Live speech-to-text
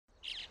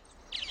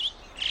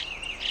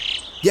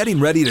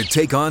Getting ready to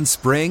take on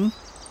spring?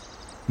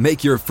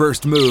 Make your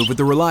first move with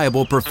the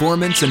reliable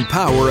performance and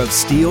power of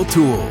Steel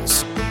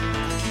tools.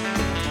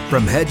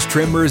 From hedge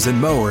trimmers and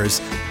mowers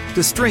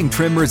to string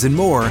trimmers and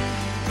more,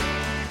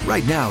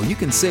 right now you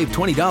can save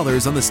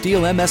 $20 on the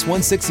Steel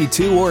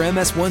MS-162 or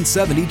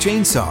MS-170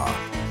 chainsaw.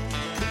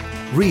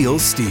 Real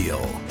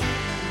Steel.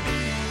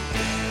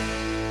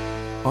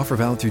 Offer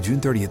valid through June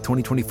 30th,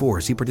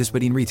 2024. See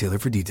participating retailer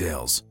for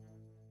details.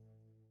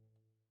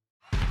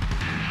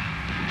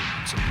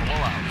 It's a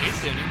blowout.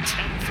 8th inning,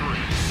 10-3.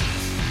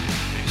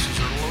 Bases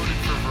are loaded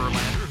for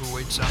Verlander, who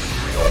waits on a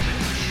 3-0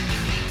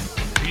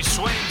 pitch. He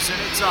swings,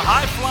 and it's a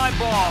high fly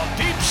ball.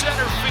 Deep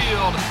center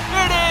field.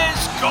 It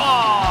is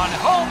gone.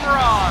 Home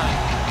run.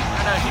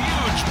 And a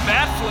huge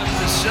bat flip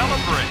to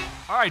celebrate.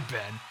 All right,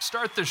 Ben,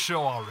 start the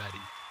show already.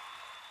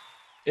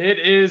 It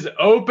is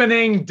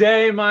opening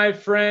day, my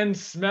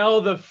friends.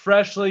 Smell the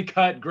freshly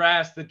cut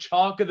grass, the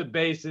chalk of the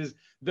bases,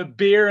 the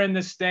beer in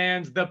the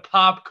stands, the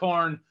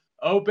popcorn.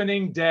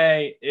 Opening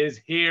day is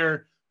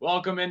here.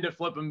 Welcome into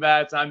Flippin'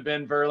 Bats. I'm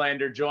Ben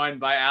Verlander, joined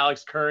by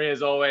Alex Curry,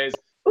 as always.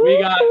 We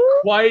got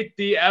quite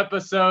the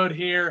episode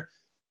here.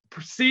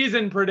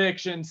 Season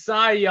predictions,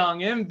 Cy Young,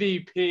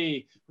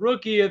 MVP,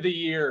 Rookie of the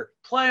Year,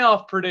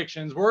 playoff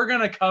predictions. We're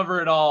going to cover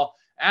it all.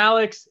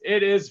 Alex,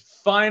 it is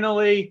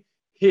finally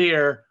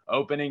here,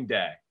 opening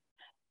day.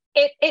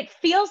 It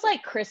feels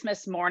like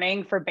Christmas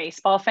morning for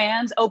baseball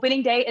fans.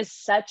 Opening day is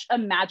such a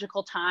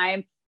magical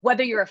time.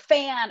 Whether you're a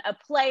fan, a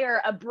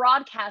player, a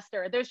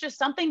broadcaster, there's just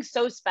something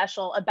so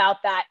special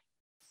about that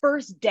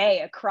first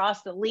day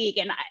across the league.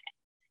 And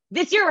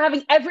this year we're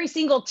having every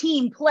single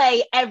team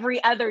play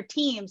every other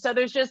team. So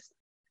there's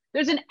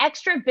an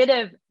extra bit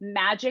of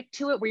magic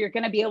to it where you're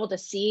going to be able to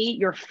see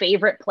your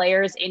favorite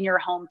players in your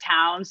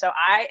hometown. So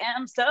I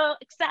am so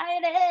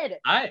excited.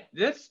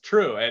 That's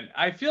true. And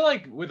I feel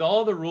like with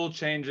all the rule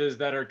changes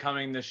that are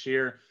coming this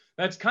year,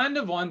 that's kind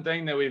of one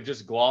thing that we've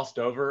just glossed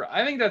over.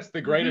 I think that's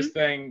the greatest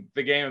thing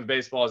the game of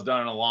baseball has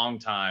done in a long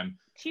time,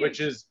 which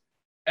is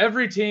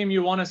every team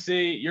you want to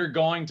see, you're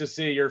going to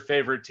see your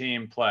favorite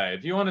team play.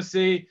 If you want to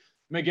see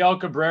Miguel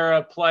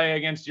Cabrera play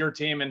against your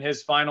team in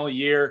his final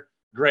year,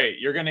 great.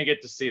 You're going to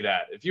get to see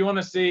that. If you want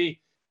to see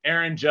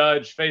Aaron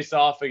Judge face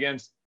off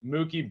against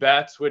Mookie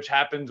Betts, which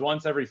happens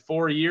once every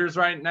 4 years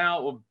right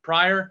now,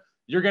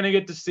 you're going to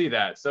get to see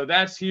that. So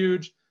that's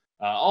huge.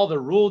 All the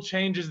rule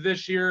changes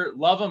this year,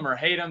 love them or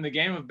hate them, the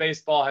game of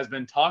baseball has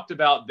been talked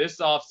about this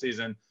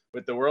offseason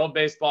with the World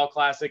Baseball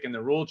Classic and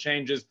the rule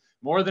changes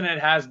more than it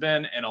has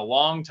been in a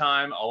long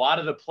time. A lot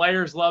of the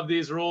players love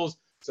these rules,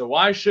 so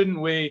why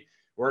shouldn't we?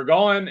 We're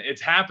going.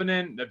 It's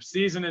happening. The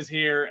season is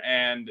here,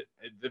 and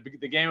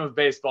the game of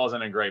baseball is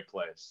in a great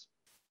place.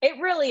 It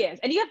really is.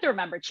 And you have to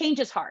remember, change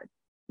is hard.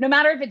 No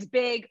matter if it's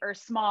big or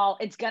small,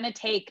 it's going to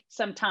take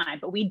some time.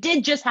 But we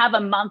did just have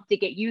a month to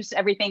get used to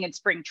everything in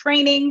spring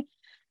training.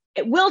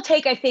 It will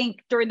take, I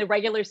think, during the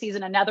regular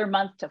season, another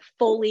month to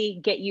fully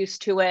get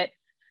used to it.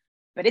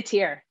 But it's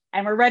here,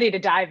 and we're ready to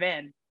dive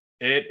in.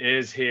 It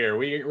is here.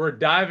 We're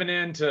diving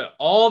into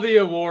all the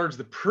awards,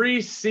 the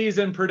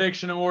preseason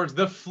prediction awards,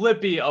 the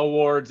Flippy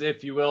awards,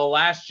 if you will.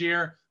 Last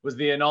year was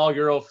the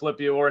inaugural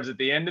Flippy awards at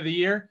the end of the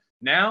year.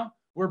 Now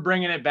we're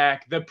bringing it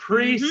back. The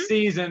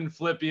preseason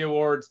Flippy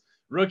awards,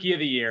 Rookie of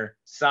the Year,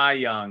 Cy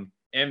Young,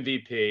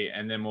 MVP,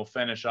 and then we'll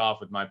finish off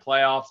with my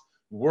playoffs,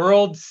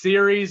 World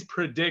Series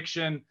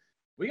prediction.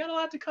 We got a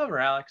lot to cover,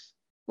 Alex.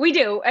 We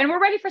do, and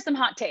we're ready for some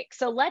hot takes.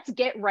 So let's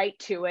get right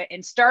to it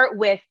and start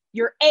with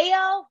your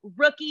AL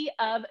Rookie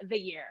of the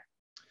Year.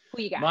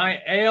 Who you got?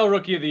 My AL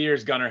Rookie of the Year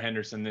is Gunnar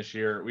Henderson this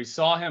year. We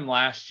saw him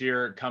last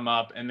year come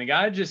up, and the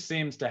guy just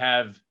seems to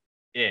have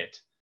it.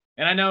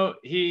 And I know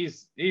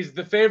he's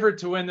the favorite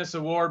to win this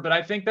award, but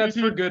I think that's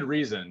for good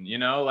reason. You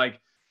know, like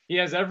he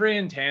has every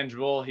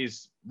intangible.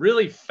 He's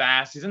really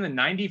fast. He's in the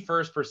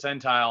 91st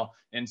percentile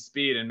in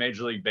speed in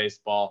Major League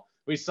Baseball.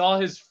 We saw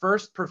his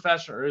first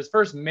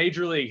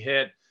major league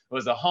hit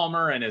was a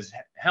homer, and his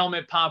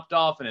helmet popped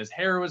off and his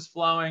hair was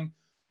flowing.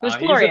 It was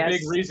he's a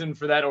big reason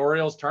for that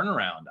Orioles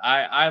turnaround.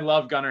 I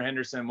love Gunnar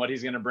Henderson, what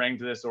he's going to bring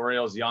to this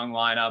Orioles young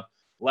lineup.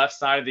 Left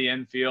side of the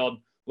infield,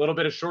 a little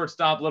bit of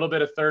shortstop, a little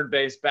bit of third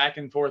base, back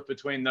and forth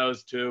between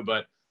those two.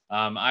 But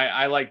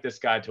I like this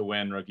guy to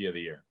win Rookie of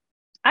the Year.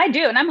 I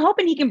do, and I'm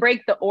hoping he can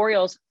break the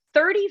Orioles'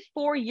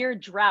 34-year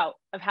drought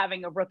of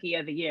having a Rookie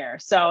of the Year.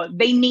 So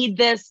they need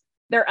this.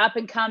 They're up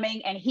and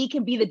coming, and he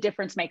can be the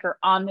difference maker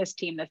on this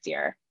team this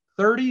year.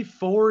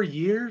 34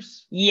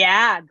 years?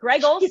 Yeah.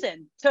 Greg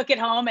Olson took it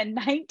home in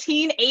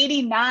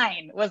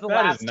 1989 was the last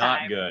time. That is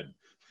not good.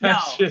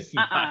 That's just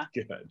not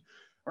good.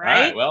 Right?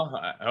 All right,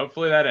 well,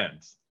 hopefully that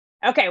ends.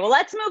 Okay, well,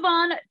 let's move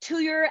on to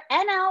your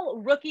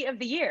NL Rookie of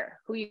the Year.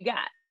 Who you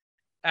got?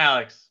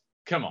 Alex,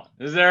 come on.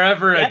 Is there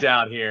ever a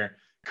doubt here?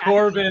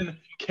 Corbin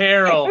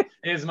Carroll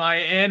is my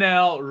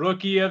NL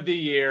Rookie of the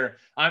Year.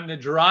 I'm the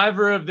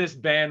driver of this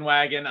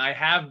bandwagon. I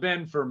have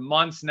been for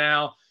months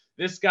now.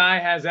 This guy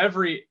has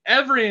every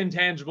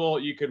intangible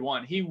you could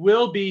want. He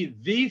will be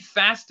the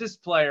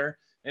fastest player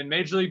in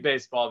Major League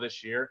Baseball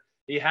this year.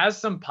 He has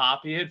some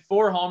pop. He hit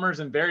 4 homers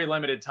in very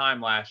limited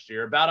time last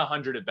year, about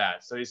 100 at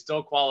bats. So he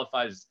still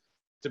qualifies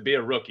to be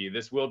a rookie.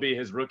 This will be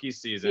his rookie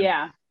season.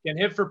 Yeah. Can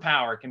hit for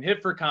power, can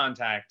hit for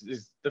contact,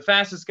 is the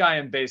fastest guy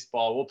in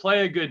baseball, will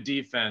play a good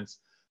defense.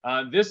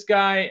 This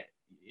guy,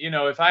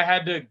 if I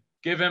had to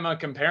give him a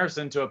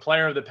comparison to a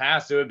player of the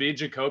past, it would be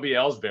Jacoby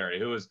Ellsbury,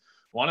 who was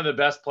one of the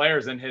best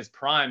players in his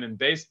prime in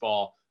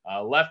baseball.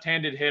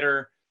 Left-handed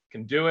hitter,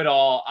 can do it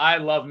all. I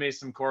love me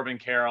some Corbin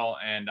Carroll,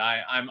 and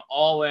I'm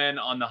all in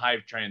on the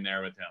hype train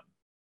there with him.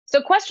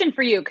 So question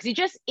for you, because he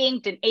just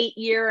inked an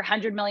 8-year,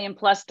 $100 million+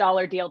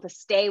 deal to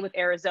stay with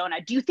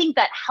Arizona. Do you think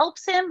that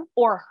helps him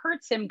or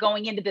hurts him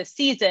going into this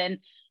season,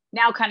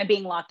 now kind of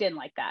being locked in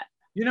like that?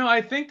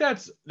 I think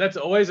that's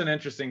always an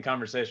interesting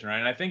conversation, right?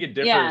 And I think it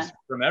differs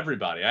from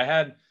everybody. I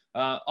had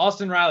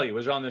Austin Riley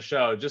was on the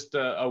show just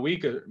a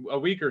week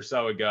or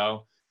so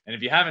ago. And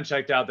if you haven't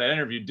checked out that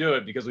interview, do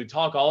it, because we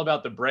talk all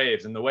about the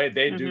Braves and the way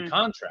they do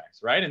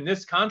contracts, right? And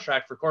this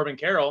contract for Corbin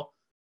Carroll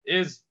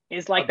is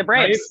like the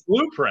Braves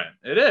blueprint.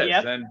 It is.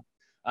 Yep.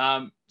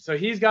 And so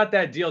he's got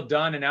that deal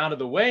done and out of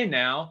the way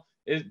now.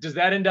 Does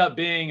that end up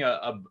being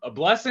a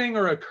blessing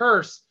or a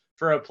curse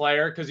for a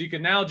player? Because you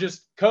can now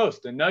just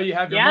coast and know you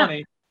have your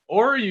money,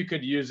 or you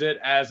could use it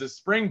as a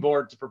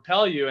springboard to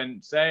propel you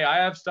and say, I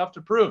have stuff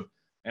to prove.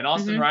 And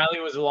Austin Riley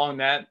was along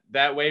that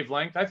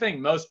wavelength. I think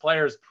most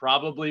players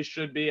probably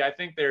should be. I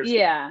think there's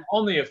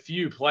only a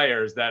few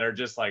players that are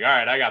just like, all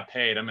right, I got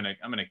paid. I'm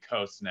gonna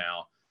coast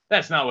now.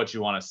 That's not what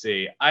you want to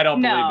see. I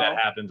don't believe that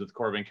happens with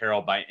Corbin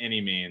Carroll by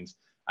any means.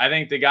 I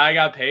think the guy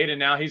got paid, and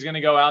now he's going to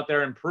go out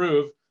there and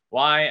prove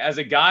why, as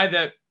a guy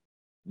that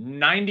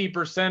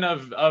 90%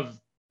 of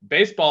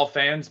baseball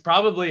fans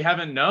probably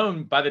haven't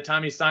known by the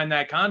time he signed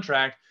that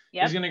contract,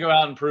 he's going to go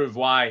out and prove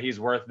why he's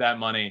worth that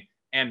money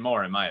and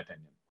more, in my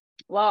opinion.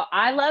 Well,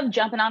 I love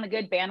jumping on the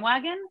good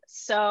bandwagon,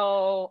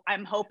 so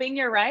I'm hoping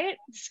you're right,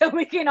 so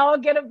we can all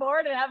get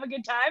aboard and have a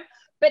good time.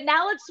 But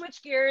now let's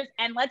switch gears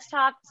and let's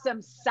talk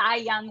some Cy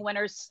Young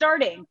winners,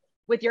 starting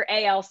with your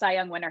AL Cy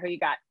Young winner. Who you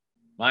got?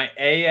 My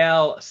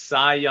AL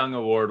Cy Young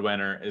Award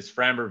winner is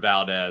Framber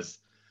Valdez.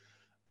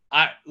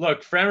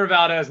 Framber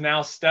Valdez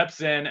now steps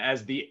in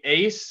as the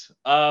ace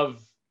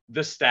of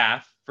the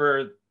staff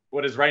for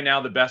what is right now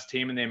the best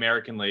team in the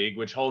American League,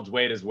 which holds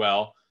weight as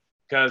well.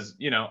 Because,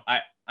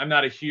 I'm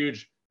not a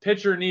huge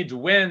pitcher needs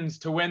wins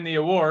to win the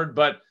award,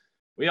 but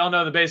we all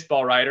know the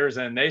baseball writers,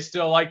 and they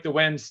still like the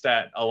win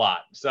stat a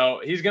lot.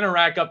 So he's going to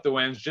rack up the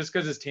wins just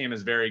because his team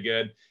is very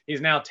good.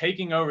 He's now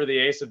taking over the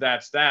ace of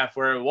that staff,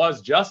 where it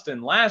was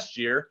Justin last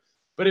year.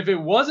 But if it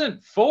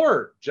wasn't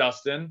for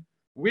Justin,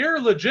 we're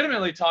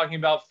legitimately talking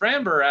about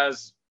Framber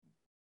as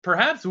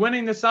perhaps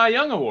winning the Cy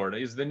Young Award.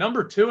 He's the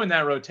number 2 in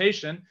that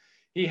rotation.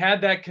 He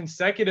had that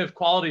consecutive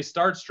quality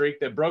start streak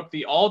that broke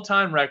the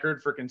all-time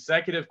record for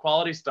consecutive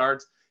quality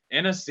starts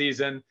in a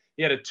season.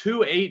 He had a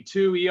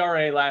 2.82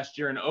 ERA last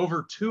year and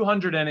over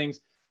 200 innings.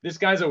 This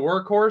guy's a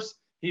workhorse.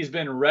 He's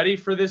been ready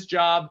for this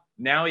job.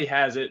 Now he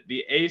has it.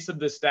 The ace of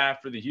the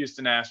staff for the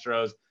Houston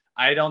Astros.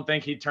 I don't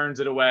think he turns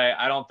it away.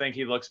 I don't think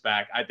he looks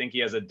back. I think he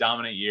has a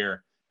dominant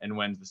year and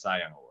wins the Cy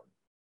Young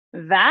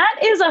Award. That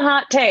is a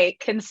hot take,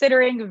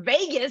 considering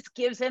Vegas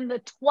gives him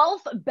the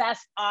 12th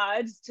best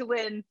odds to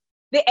win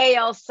the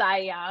AL Cy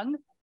Young.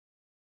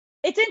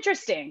 It's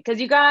interesting because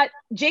you got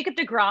Jacob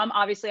deGrom,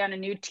 obviously, on a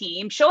new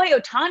team. Shohei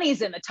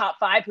Ohtani's in the top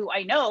 5, who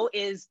I know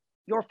is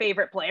your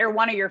favorite player,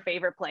 one of your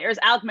favorite players.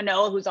 Alek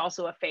Manoah, who's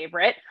also a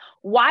favorite.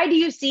 Why do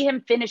you see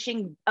him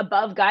finishing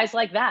above guys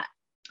like that?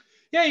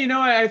 Yeah,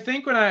 I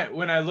think when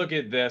I look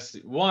at this,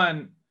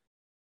 one,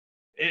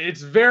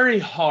 it's very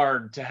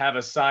hard to have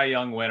a Cy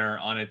Young winner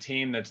on a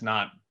team that's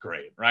not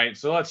great, right?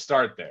 So let's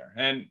start there.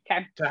 And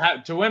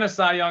to win a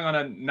Cy Young on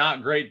a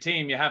not great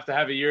team, you have to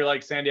have a year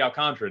like Sandy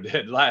Alcantara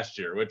did last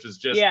year, which was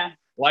just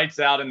lights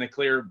out and the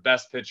clear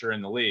best pitcher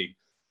in the league.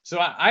 So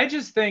I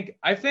think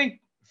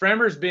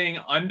Framber's being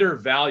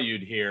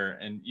undervalued here.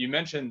 And you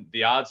mentioned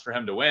the odds for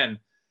him to win.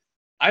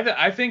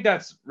 I think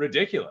that's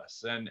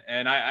ridiculous. And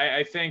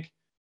I think,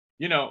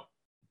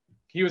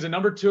 he was a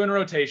number 2 in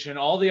rotation.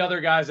 All the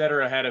other guys that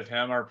are ahead of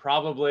him are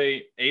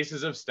probably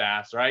aces of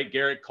staffs, right?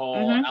 Garrett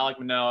Cole, Alek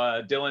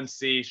Manoah, Dylan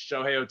Cease,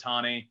 Shohei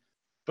Ohtani.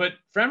 But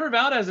Framber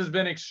Valdez has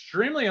been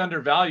extremely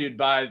undervalued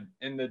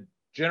in the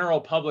general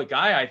public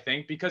eye, I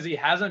think, because he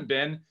hasn't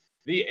been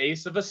the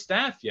ace of a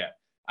staff yet.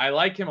 I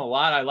like him a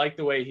lot. I like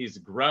the way he's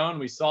grown.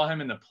 We saw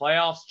him in the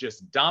playoffs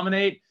just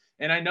dominate.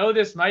 And I know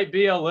this might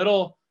be a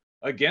little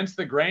against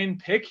the grain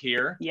pick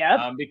here,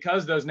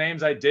 because those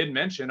names I did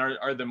mention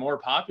are the more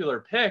popular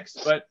picks.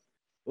 But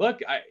look,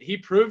 he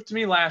proved to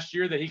me last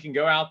year that he can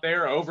go out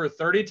there over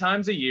 30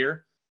 times a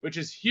year, which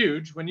is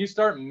huge. When you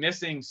start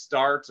missing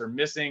starts or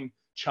missing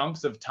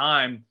chunks of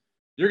time,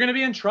 you're going to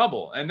be in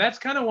trouble. And that's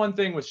kind of one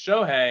thing with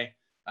Shohei.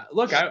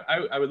 Look,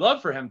 I would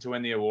love for him to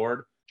win the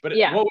award, but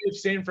what we've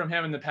seen from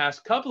him in the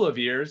past couple of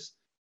years,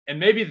 and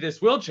maybe this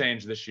will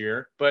change this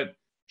year, but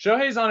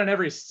Shohei's on an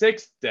every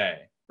 6th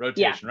day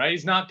rotation, right?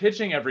 He's not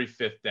pitching every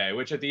 5th day,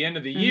 which at the end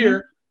of the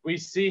year, we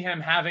see him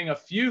having a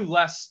few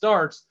less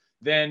starts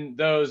than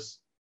those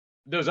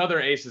those other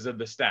aces of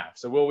the staff.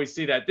 So will we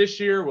see that this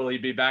year? Will he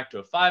be back to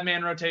a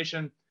 5-man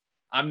rotation?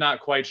 I'm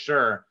not quite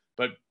sure.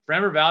 But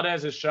Framber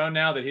Valdez has shown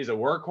now that he's a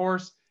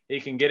workhorse.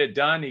 He can get it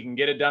done. He can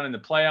get it done in the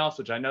playoffs,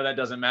 which I know that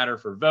doesn't matter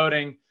for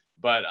voting,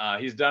 but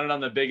he's done it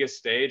on the biggest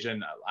stage.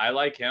 And I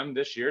like him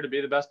this year to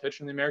be the best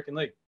pitcher in the American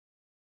League.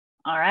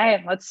 All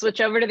right, let's switch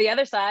over to the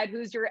other side.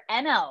 Who's your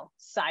NL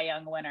Cy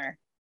Young winner?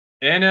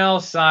 NL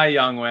Cy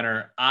Young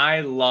winner. I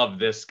love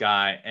this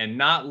guy, and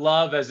not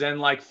love as in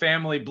like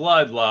family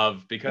blood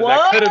love, because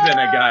that could have been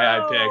a guy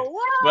I picked,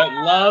 but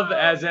love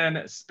as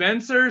in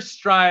Spencer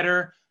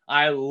Strider.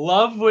 I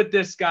love what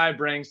this guy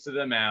brings to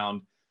the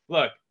mound.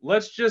 Look,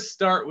 let's just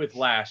start with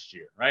last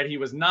year, right? He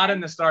was not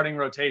in the starting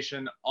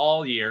rotation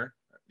all year.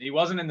 He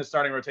wasn't in the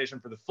starting rotation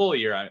for the full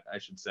year, I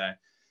should say.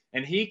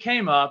 And he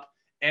came up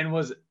and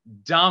was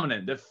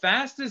dominant. The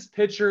fastest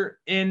pitcher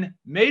in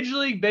Major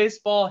League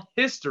Baseball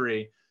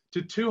history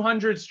to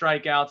 200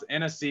 strikeouts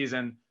in a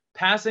season,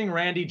 passing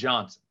Randy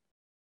Johnson.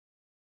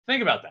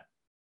 Think about that.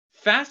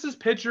 Fastest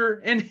pitcher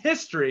in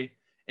history.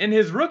 In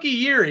his rookie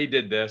year, he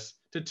did this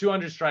to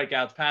 200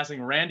 strikeouts,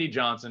 passing Randy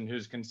Johnson,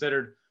 who's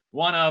considered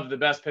one of the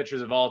best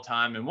pitchers of all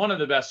time and one of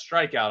the best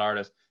strikeout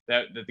artists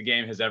that the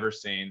game has ever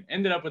seen.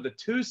 Ended up with a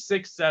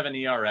 2.67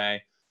 ERA,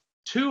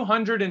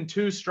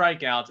 202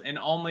 strikeouts in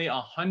only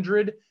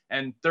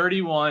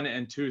 131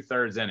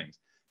 2/3 innings.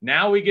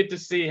 Now we get to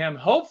see him,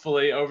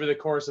 hopefully, over the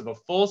course of a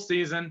full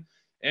season.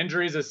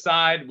 Injuries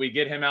aside, we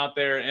get him out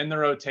there in the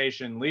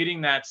rotation,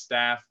 leading that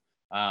staff.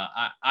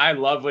 I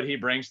love what he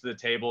brings to the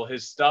table.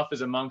 His stuff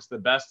is amongst the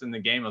best in the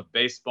game of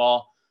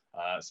baseball.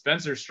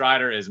 Spencer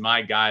Strider is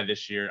my guy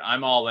this year.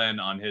 I'm all in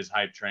on his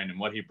hype train and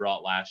what he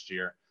brought last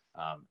year.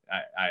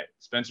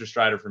 Spencer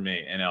Strider for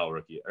me,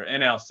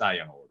 NL Cy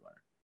Young Award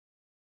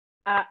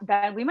winner.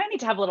 Ben, we might need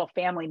to have a little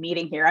family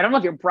meeting here. I don't know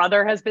if your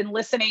brother has been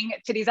listening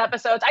to these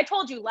episodes. I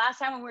told you last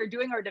time when we were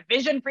doing our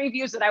division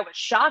previews that I was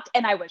shocked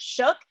and I was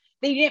shook.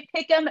 They didn't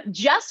pick him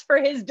just for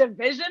his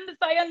division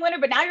Cy Young winner,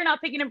 but now you're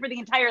not picking him for the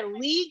entire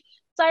league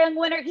Cy Young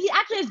winner. He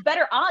actually has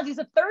better odds. He's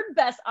a third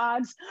best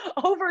odds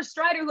over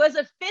Strider, who has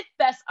a fifth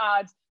best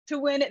odds to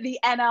win the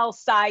NL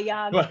Cy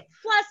Young.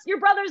 Plus, your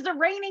brother's the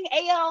reigning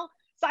AL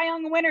Cy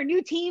Young winner.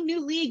 New team, new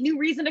league, new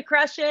reason to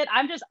crush it.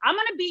 I'm going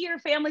to be your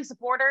family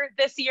supporter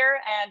this year,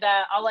 and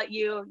I'll let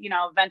you,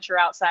 venture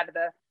outside of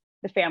the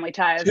family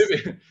ties.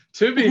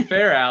 To be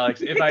fair,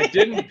 Alex, if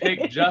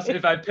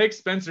I picked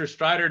Spencer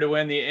Strider to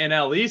win the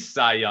NL East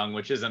Cy Young,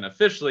 which isn't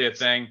officially a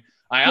thing,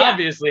 I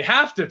obviously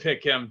have to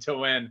pick him to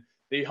win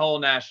the whole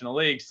National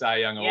League Cy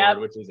Young Award,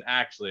 which is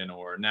actually an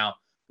award. Now,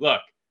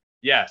 look,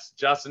 yes,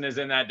 Justin is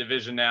in that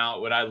division now.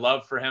 Would I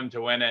love for him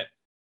to win it?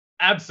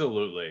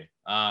 Absolutely.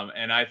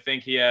 And I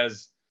think he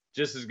has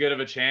just as good of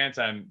a chance.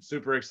 I'm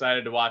super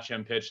excited to watch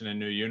him pitch in a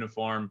new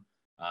uniform.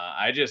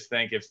 I just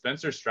think if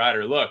Spencer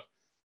Strider,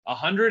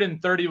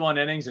 131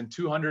 innings and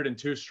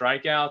 202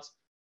 strikeouts.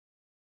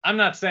 I'm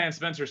not saying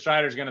Spencer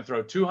Strider is going to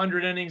throw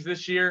 200 innings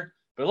this year,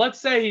 but let's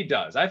say he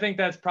does. I think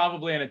that's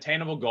probably an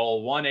attainable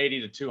goal,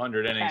 180 to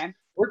 200 innings. Okay.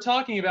 We're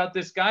talking about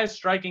this guy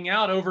striking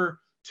out over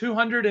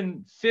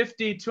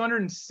 250,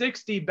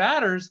 260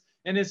 batters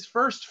in his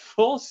first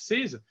full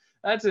season.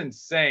 That's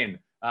insane.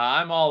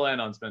 I'm all in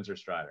on Spencer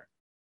Strider.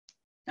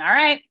 All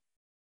right.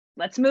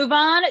 Let's move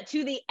on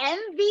to the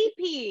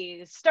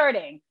MVPs,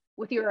 starting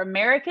with your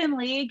American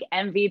League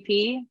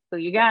MVP. Who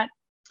you got?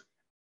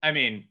 I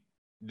mean,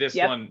 this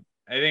one,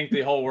 I think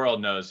the whole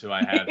world knows who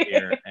I have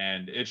here,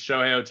 and it's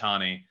Shohei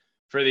Ohtani.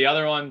 For the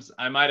other ones,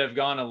 I might have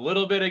gone a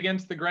little bit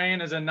against the grain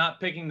as in not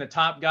picking the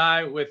top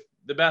guy with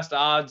the best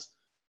odds.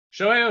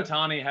 Shohei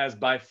Ohtani has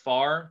by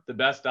far the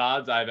best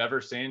odds I've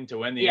ever seen to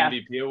win the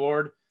MVP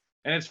award,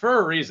 and it's for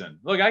a reason.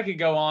 Look, I could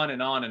go on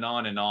and on and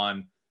on and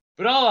on,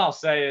 but all I'll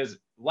say is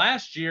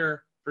last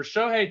year, for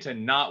Shohei to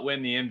not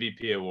win the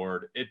MVP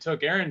award, it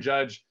took Aaron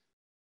Judge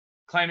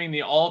claiming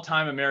the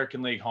all-time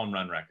American League home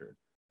run record.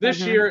 This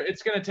year,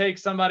 it's going to take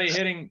somebody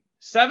hitting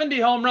 70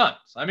 home runs.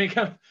 I mean,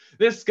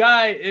 this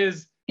guy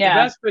is the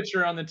best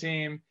pitcher on the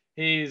team.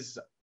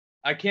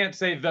 I can't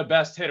say the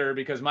best hitter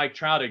because Mike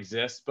Trout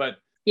exists, but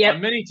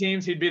on many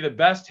teams, he'd be the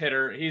best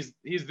hitter. He's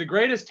the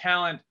greatest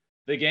talent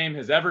the game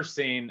has ever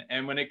seen.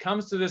 And when it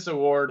comes to this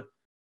award,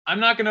 I'm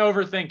not going to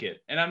overthink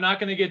it. And I'm not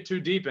going to get too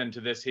deep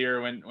into this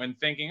here when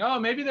thinking, oh,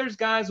 maybe there's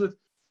guys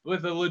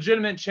with a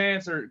legitimate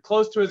chance or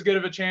close to as good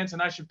of a chance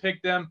and I should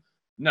pick them.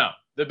 No,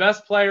 the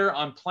best player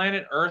on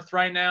planet Earth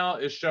right now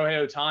is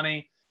Shohei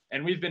Ohtani.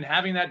 And we've been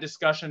having that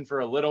discussion for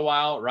a little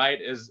while, right?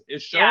 Is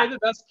Shohei the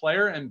best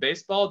player in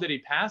baseball? Did he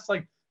pass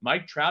like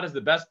Mike Trout as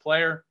the best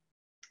player?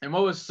 And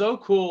what was so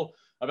cool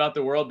about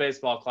the World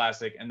Baseball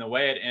Classic and the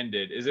way it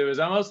ended is it was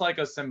almost like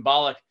a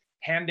symbolic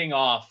handing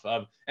off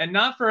of, and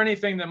not for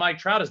anything that Mike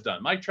Trout has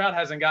done. Mike Trout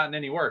hasn't gotten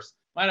any worse.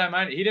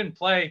 He didn't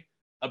play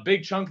a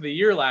big chunk of the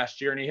year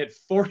last year and he hit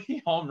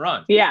 40 home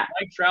runs. Yeah.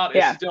 Mike Trout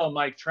is still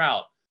Mike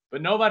Trout,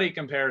 but nobody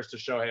compares to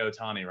Shohei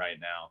Ohtani right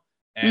now.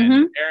 And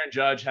Aaron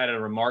Judge had a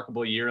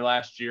remarkable year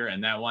last year,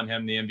 and that won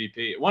him the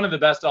MVP. One of the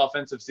best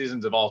offensive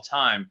seasons of all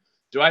time.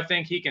 Do I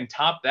think he can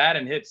top that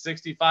and hit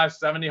 65,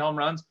 70 home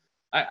runs?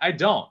 I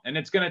don't. And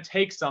it's going to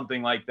take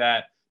something like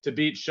that to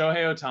beat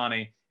Shohei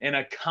Ohtani in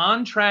a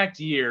contract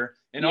year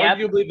and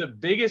arguably the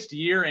biggest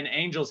year in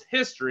Angels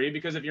history,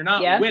 because if you're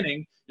not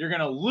winning, you're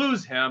going to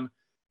lose him.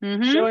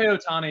 Shohei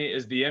Ohtani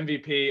is the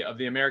MVP of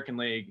the American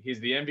League. He's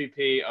the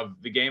MVP of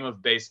the game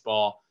of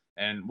baseball.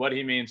 And what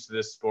he means to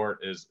this sport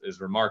is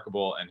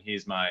remarkable. And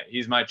he's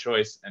my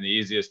choice and the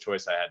easiest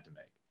choice I had to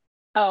make.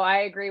 Oh, I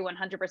agree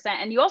 100%.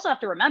 And you also have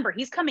to remember,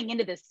 he's coming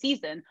into this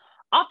season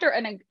after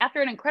an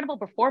incredible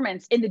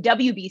performance in the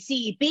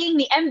WBC, being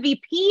the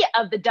MVP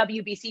of the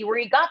WBC, where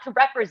he got to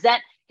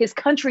represent his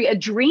country, a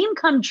dream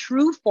come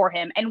true for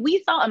him. And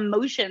we saw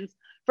emotions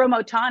from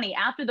Ohtani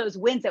after those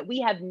wins that we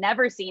have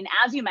never seen.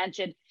 As you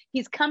mentioned,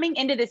 he's coming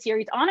into this year.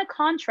 He's on a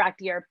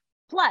contract year.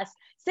 Plus,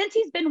 since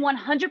he's been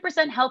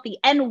 100% healthy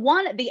and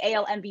won the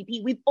AL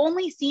MVP, we've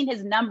only seen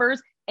his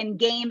numbers and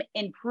game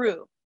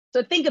improve.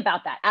 So think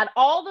about that. Add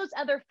all those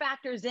other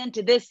factors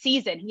into this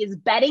season. He is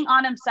betting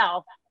on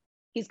himself.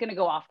 He's going to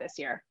go off this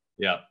year.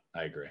 Yeah,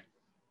 I agree.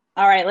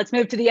 All right, let's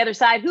move to the other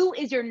side. Who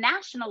is your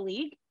National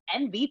League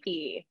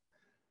MVP?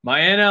 My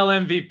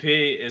NL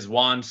MVP is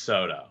Juan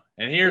Soto.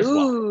 And here's why.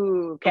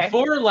 Okay.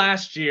 Before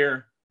last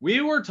year, we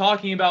were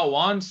talking about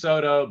Juan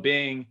Soto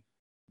being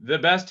the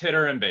best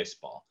hitter in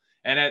baseball.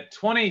 And at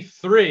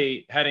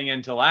 23, heading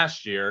into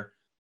last year,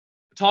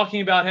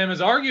 talking about him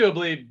as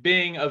arguably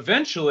being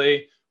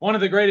eventually one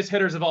of the greatest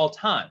hitters of all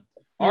time.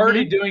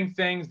 Already doing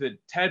things that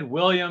Ted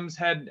Williams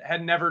had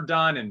never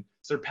done and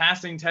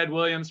surpassing Ted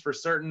Williams for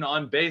certain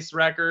on-base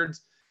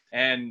records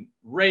and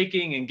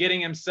raking and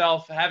getting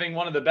himself having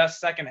one of the best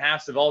second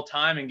halves of all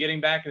time and getting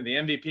back into the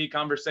MVP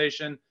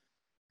conversation.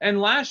 And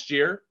last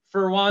year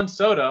for Juan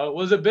Soto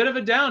was a bit of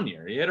a down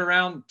year. He hit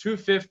around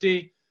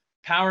 250.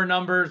 Power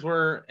numbers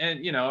were,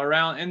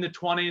 around in the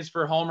 20s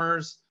for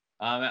homers.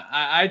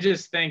 I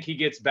just think he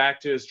gets back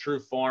to his true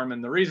form.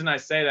 And the reason I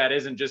say that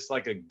isn't just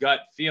like a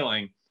gut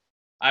feeling.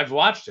 I've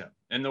watched him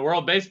in the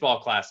World Baseball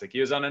Classic. He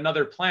was on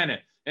another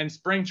planet. In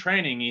spring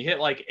training, he hit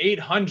like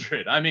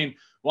 800. I mean,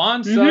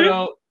 Juan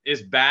Soto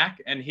is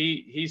back, and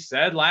he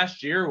said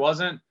last year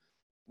wasn't.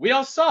 We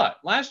all saw it.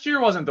 Last year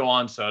wasn't the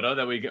Juan Soto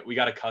that we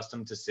got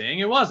accustomed to seeing.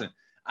 It wasn't.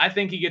 I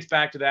think he gets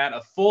back to that.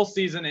 A full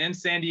season in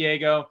San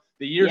Diego.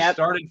 The year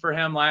started for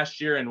him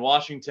last year in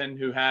Washington,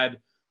 who had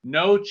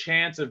no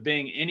chance of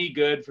being any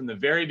good from the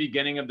very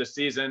beginning of the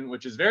season,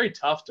 which is very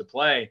tough to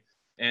play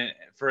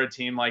for a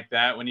team like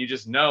that when you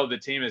just know the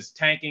team is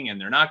tanking and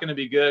they're not going to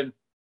be good.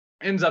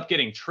 Ends up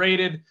getting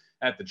traded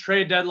at the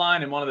trade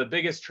deadline in one of the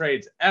biggest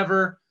trades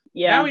ever.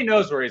 Now he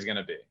knows where he's going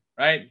to be,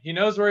 right? He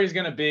knows where he's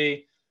going to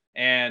be,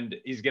 and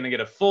he's going to get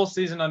a full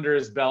season under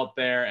his belt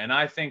there. And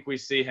I think we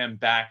see him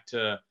back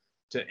to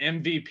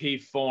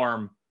MVP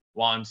form,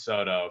 Juan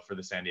Soto, for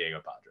the San Diego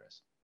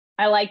Padres.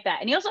 I like that.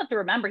 And you also have to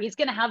remember, he's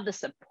going to have the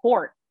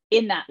support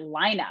in that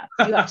lineup.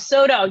 You have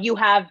Soto, you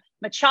have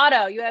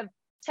Machado, you have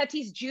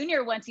Tatis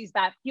Jr. once he's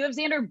back. You have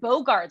Xander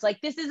Bogaerts.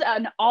 Like, this is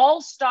an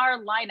all-star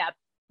lineup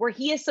where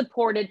he is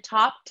supported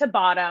top to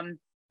bottom.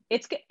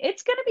 It's going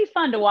to be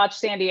fun to watch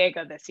San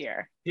Diego this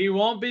year. He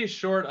won't be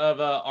short of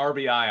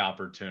RBI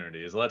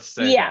opportunities. Let's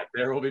say that.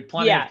 There will be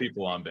plenty of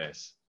people on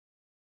base.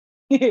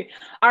 All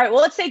right,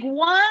 well, let's take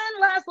one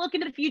last look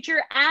into the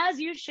future as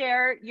you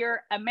share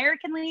your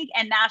American League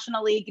and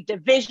National League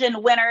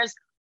division winners.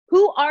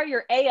 Who are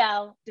your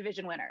AL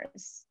division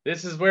winners?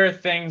 This is where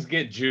things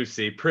get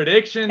juicy.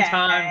 Prediction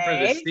time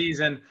for the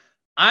season.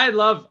 I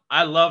love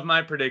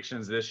my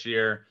predictions this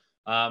year.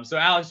 So,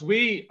 Alex,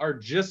 we are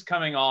just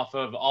coming off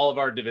of all of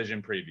our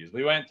division previews.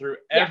 We went through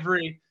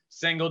every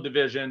single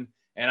division,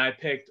 and I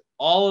picked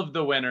all of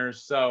the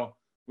winners. So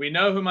we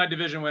know who my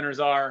division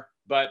winners are.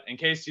 But in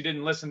case you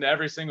didn't listen to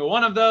every single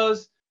one of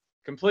those,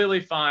 completely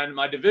fine.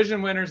 My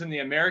division winners in the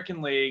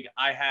American League,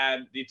 I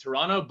had the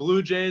Toronto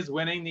Blue Jays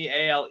winning the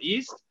AL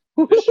East,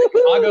 the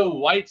Chicago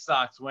White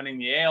Sox winning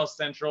the AL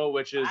Central,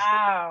 which is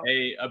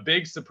a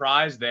big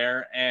surprise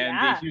there, and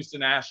the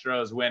Houston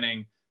Astros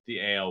winning the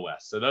AL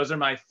West. So those are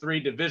my three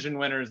division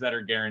winners that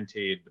are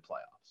guaranteed the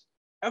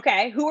playoffs.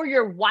 Okay. Who are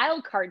your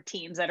wild card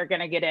teams that are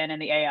going to get in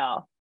the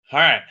AL? All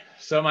right.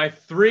 So my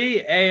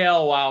three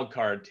AL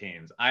wildcard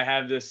teams, I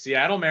have the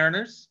Seattle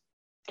Mariners,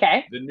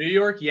 the New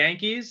York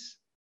Yankees,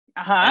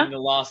 and the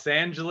Los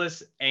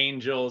Angels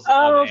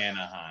of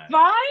Anaheim.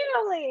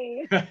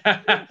 Finally.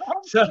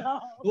 So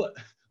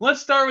let's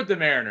start with the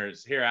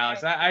Mariners here,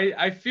 Alex.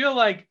 I feel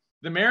like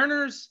the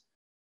Mariners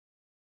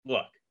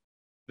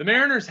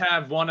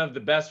have one of the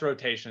best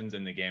rotations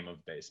in the game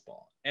of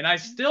baseball. And I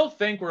still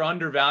think we're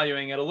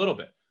undervaluing it a little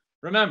bit.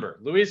 Remember,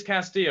 Luis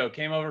Castillo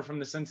came over from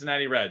the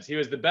Cincinnati Reds. He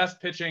was the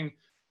best pitching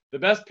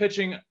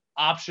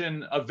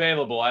option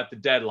available at the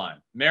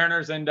deadline.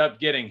 Mariners end up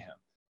getting him.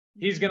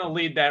 He's going to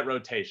lead that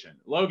rotation.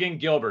 Logan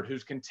Gilbert,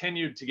 who's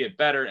continued to get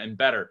better and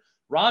better.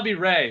 Robbie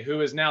Ray,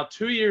 who is now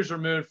 2 years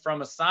removed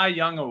from a Cy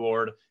Young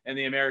Award in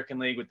the American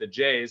League with the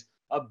Jays.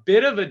 A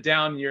bit of a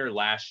down year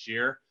last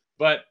year,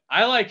 but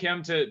I like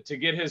him to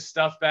get his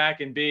stuff back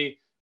and be,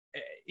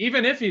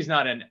 even if he's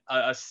not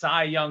a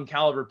Cy Young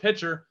caliber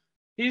pitcher,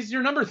 He's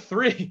your number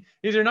 3.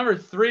 He's your number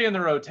 3 in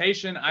the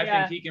rotation. I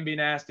think he can be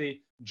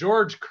nasty.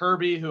 George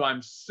Kirby, who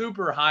I'm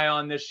super high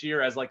on this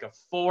year as like a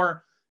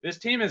 4. This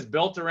team is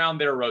built around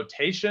their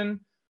rotation,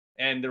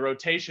 and the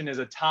rotation is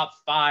a top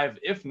 5,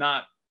 if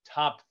not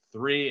top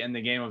 3 in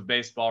the game of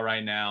baseball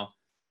right now.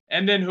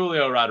 And then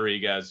Julio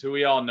Rodriguez, who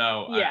we all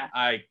know.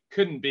 I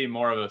couldn't be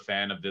more of a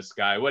fan of this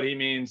guy. What he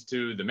means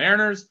to the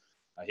Mariners.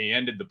 He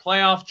ended the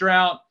playoff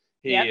drought.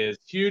 He is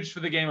huge for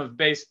the game of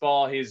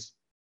baseball. He's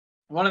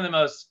one of the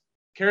most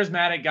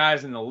charismatic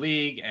guys in the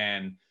league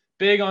and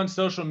big on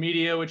social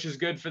media, which is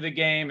good for the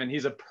game. And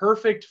he's a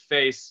perfect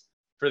face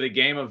for the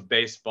game of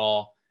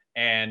baseball.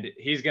 And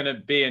he's going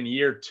to be in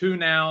year 2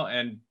 now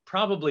and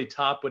probably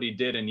top what he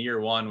did in year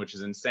 1, which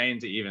is insane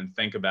to even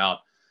think about.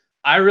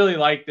 I really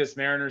like this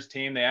Mariners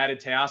team. They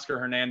added Teoscar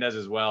Hernandez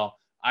as well.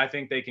 I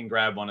think they can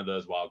grab one of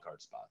those wild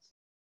card spots.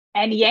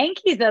 And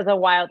Yankees as a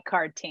wild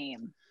card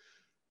team.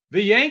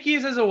 The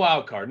Yankees as a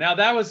wild card. Now,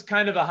 that was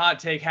kind of a hot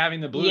take, having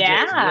the Blue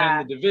Jays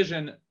win the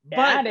division.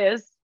 But, it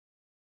is.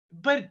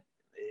 But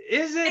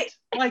is it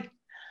like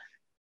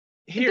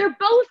here? They're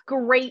both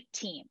great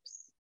teams.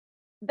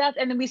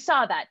 And then we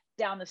saw that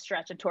down the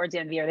stretch and towards the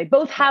end of the year. They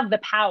both have the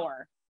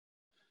power.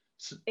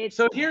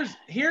 So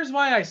here's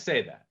why I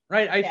say that,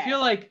 right? I feel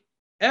like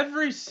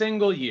every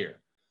single year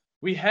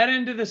we head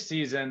into the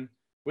season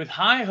with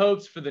high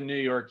hopes for the New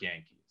York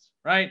Yankees,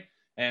 right?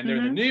 And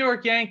they're the New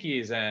York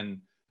Yankees,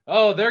 and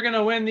they're going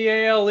to win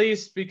the AL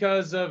East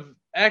because of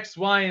X,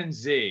 Y, and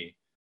Z.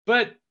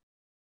 But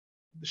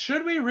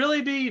should we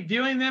really be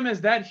viewing them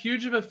as that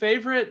huge of a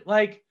favorite?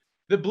 Like,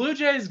 the Blue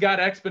Jays got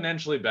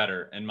exponentially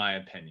better, in my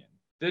opinion.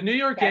 The New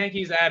York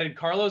Yankees added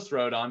Carlos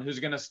Rodon, who's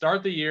going to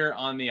start the year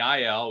on the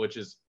IL, which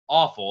is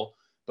awful,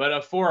 but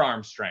a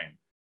forearm strain.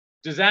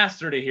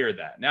 Disaster to hear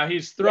that. Now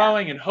he's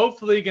throwing and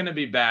hopefully going to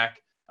be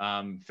back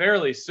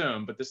fairly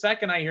soon. But the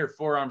second I hear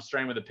forearm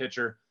strain with a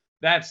pitcher,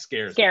 that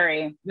scares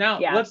me. Now,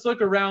 let's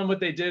look around what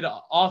they did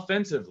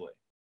offensively.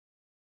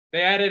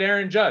 They added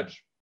Aaron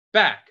Judge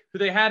back, who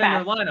they had in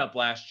their lineup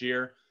last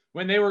year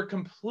when they were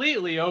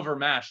completely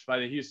overmatched by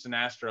the Houston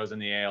Astros in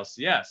the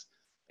ALCS.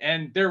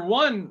 And their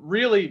one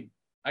really,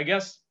 I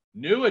guess,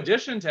 new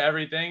addition to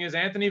everything is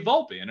Anthony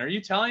Volpe. And are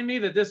you telling me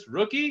that this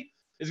rookie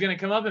is going to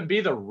come up and be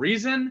the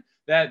reason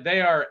that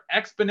they are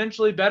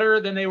exponentially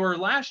better than they were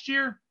last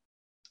year?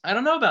 I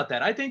don't know about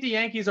that. I think the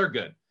Yankees are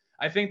good.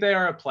 I think they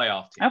are a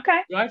playoff team.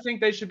 Okay. Do I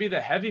think they should be the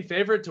heavy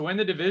favorite to win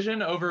the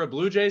division over a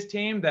Blue Jays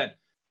team that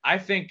I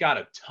think got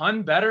a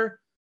ton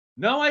better?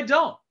 No, I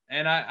don't.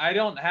 And I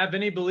don't have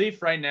any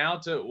belief right now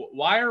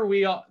why are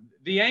we all,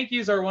 the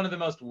Yankees are one of the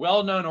most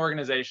well-known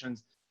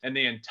organizations in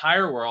the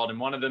entire world and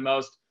one of the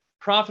most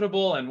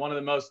profitable and one of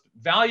the most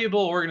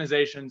valuable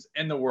organizations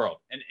in the world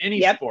in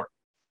any sport.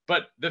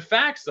 But the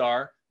facts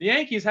are the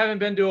Yankees haven't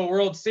been to a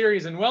World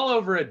Series in well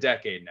over a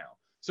decade now.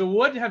 So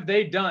what have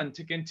they done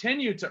to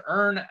continue to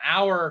earn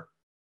our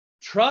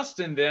trust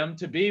in them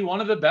to be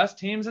one of the best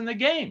teams in the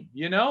game?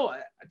 You know,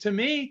 to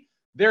me,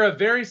 they're a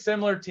very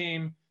similar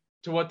team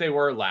to what they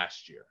were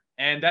last year.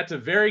 And that's a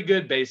very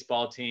good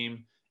baseball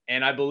team.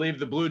 And I believe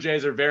the Blue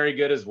Jays are very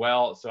good as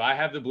well. So I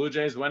have the Blue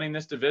Jays winning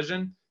this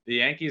division, the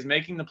Yankees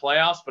making the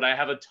playoffs, but I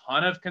have a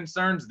ton of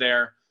concerns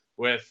there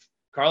with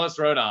Carlos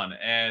Rodon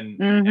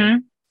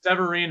and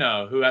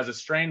Severino, who has a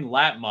strained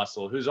lat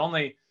muscle, who's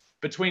only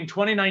between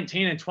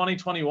 2019 and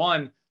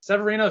 2021,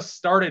 Severino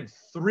started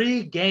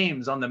 3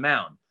 games on the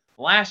mound.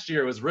 Last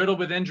year was riddled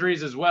with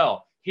injuries as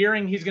well.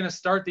 Hearing he's going to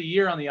start the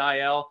year on the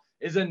IL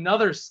is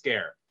another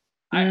scare.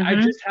 I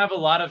just have a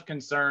lot of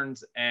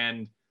concerns,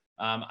 and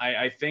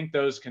I think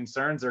those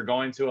concerns are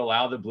going to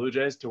allow the Blue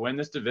Jays to win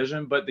this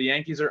division, but the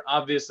Yankees are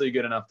obviously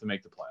good enough to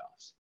make the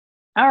playoffs.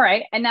 All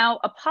right. And now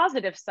a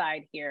positive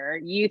side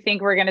here. You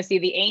think we're going to see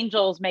the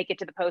Angels make it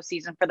to the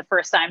postseason for the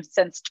first time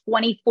since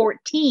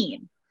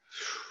 2014?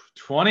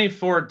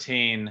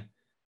 2014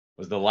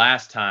 was the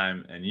last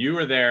time, and you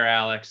were there,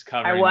 Alex,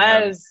 covering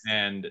them,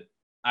 and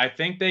I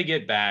think they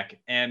get back.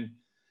 And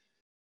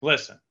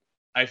listen,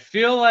 I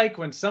feel like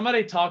when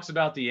somebody talks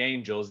about the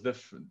Angels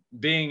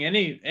being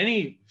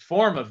any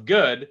form of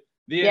good,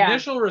 the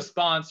initial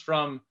response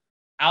from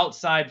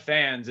outside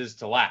fans is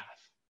to laugh.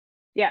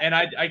 Yeah. And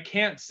I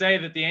can't say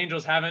that the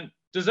Angels haven't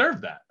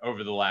deserved that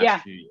over the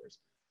last few years.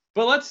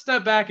 But let's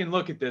step back and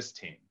look at this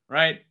team,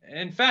 right?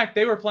 In fact,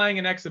 they were playing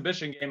an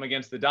exhibition game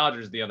against the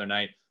Dodgers the other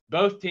night.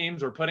 Both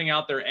teams were putting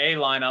out their A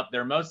lineup,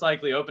 their most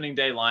likely opening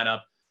day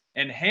lineup.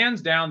 And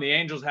hands down, the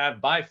Angels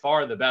have by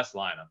far the best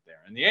lineup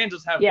there. And the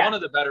Angels have one of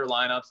the better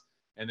lineups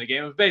in the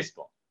game of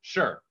baseball.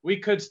 Sure, we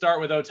could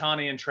start with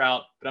Ohtani and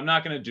Trout, but I'm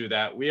not going to do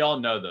that. We all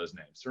know those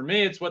names. For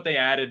me, it's what they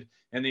added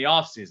in the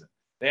offseason.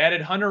 They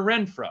added Hunter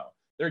Renfroe.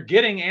 They're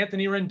getting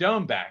Anthony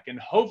Rendon back and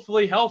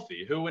hopefully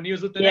healthy, who when he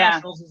was with the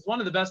Nationals was one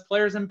of the best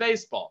players in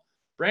baseball.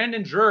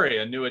 Brandon Drury,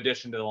 a new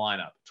addition to the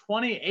lineup.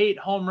 28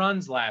 home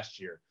runs last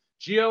year.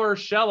 Gio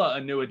Urshela, a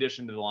new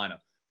addition to the lineup.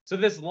 So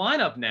this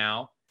lineup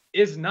now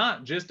is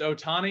not just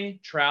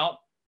Ohtani, Trout,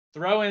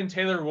 throw in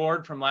Taylor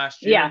Ward from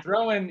last year,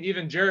 throw in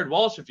even Jared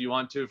Walsh if you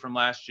want to from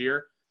last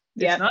year.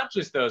 It's not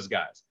just those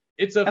guys.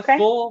 It's a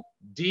full,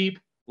 deep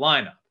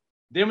lineup.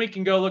 Then we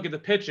can go look at the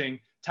pitching.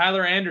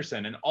 Tyler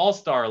Anderson, an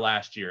all-star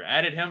last year,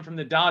 added him from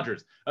the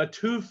Dodgers, a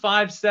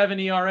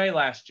 2.57 ERA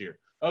last year.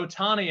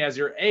 Ohtani as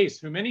your ace,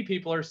 who many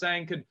people are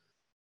saying could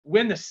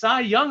win the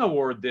Cy Young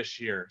Award this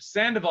year.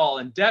 Sandoval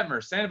and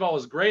Detmer. Sandoval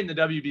was great in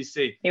the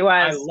WBC. He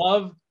was. I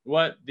love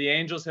what the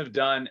Angels have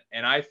done,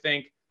 and I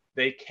think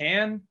they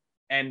can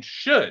and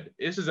should.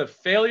 This is a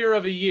failure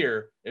of a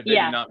year if they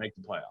do not make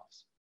the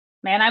playoffs.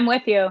 Man, I'm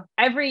with you.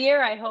 Every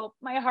year, I hope,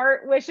 my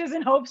heart wishes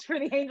and hopes for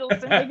the Angels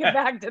to make it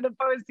back to the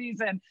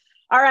postseason.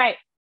 All right.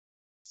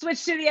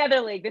 Switch to the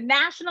other league, the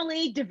National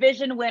League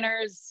division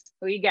winners.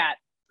 Who you got?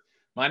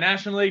 My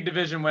National League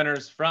division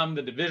winners from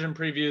the division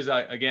previews.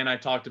 I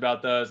talked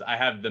about those. I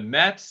have the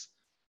Mets,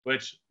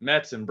 which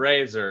Mets and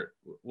Braves are.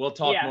 We'll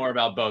talk more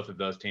about both of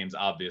those teams.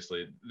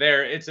 Obviously,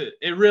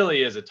 it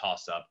really is a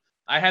toss-up.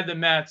 I had the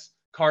Mets,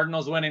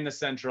 Cardinals winning the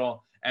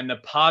Central, and the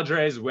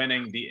Padres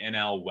winning the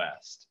NL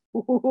West.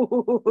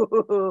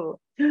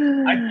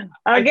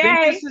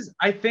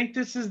 I think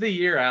this is the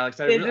year,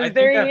 Alex. I think that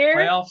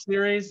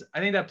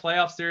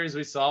playoff series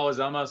we saw was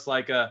almost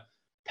like a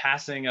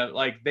passing of,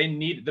 like,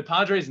 the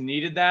Padres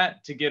needed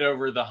that to get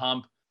over the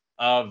hump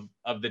of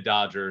the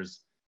Dodgers.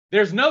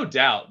 There's no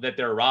doubt that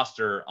their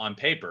roster on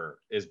paper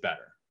is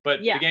better, but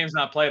the game's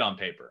not played on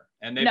paper,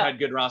 and they've had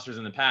good rosters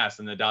in the past,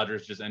 and the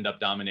Dodgers just end up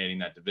dominating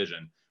that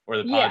division, or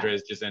the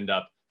Padres just end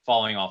up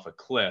falling off a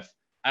cliff.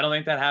 I don't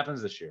think that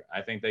happens this year.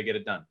 I think they get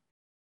it done.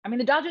 I mean,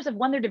 the Dodgers have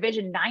won their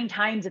division 9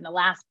 times in the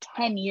last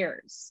 10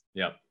 years.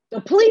 Yep. So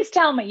please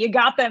tell me you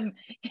got them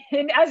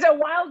as a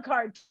wild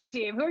card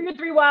team. Who are your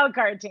 3 wild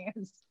card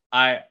teams?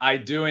 I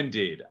do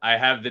indeed. I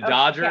have the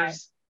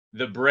Dodgers,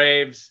 the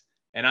Braves,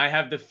 and I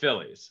have the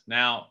Phillies.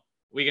 Now,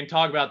 we can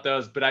talk about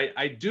those, but I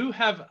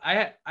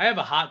have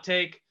a hot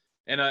take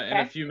in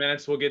a few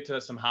minutes. We'll get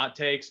to some hot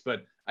takes,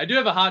 but I do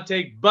have a hot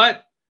take.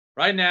 But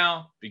right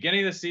now,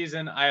 beginning of the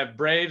season, I have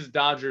Braves,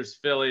 Dodgers,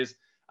 Phillies.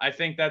 I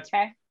think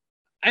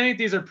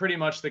these are pretty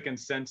much the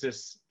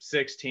consensus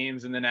 6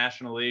 teams in the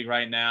National League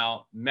right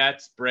now.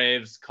 Mets,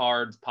 Braves,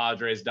 Cards,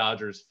 Padres,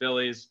 Dodgers,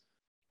 Phillies.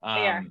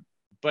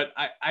 But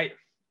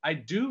I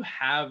do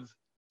have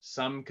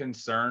some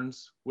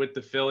concerns with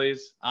the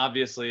Phillies.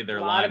 Obviously,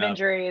 their lot of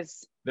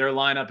injuries. Their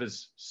lineup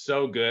is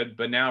so good,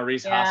 but now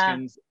Rhys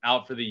Hoskins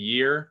out for the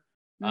year.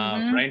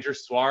 Ranger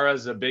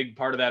Suarez, a big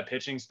part of that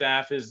pitching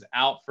staff, is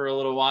out for a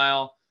little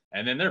while.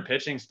 And then their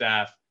pitching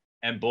staff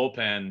and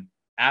bullpen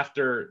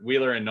after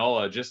Wheeler and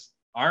Nola just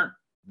aren't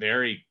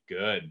very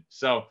good.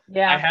 So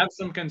I have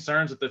some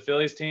concerns with the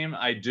Phillies team.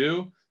 I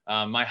do.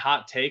 My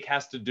hot take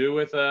has to do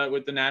with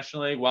the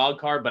National League wild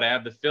card, but I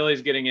have the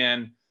Phillies getting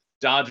in.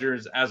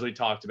 Dodgers, as we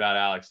talked about,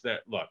 Alex, they're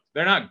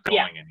not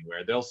going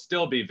anywhere. They'll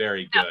still be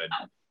very good.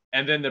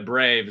 And then the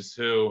Braves,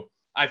 who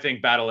I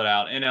think battle it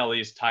out. NL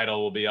East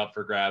title will be up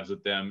for grabs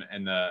with them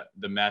and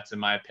the Mets, in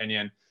my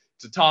opinion.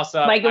 It's a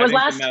toss-up. Like it was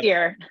last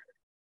year.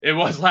 It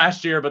was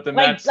last year, but the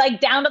Mets. Like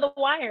down to the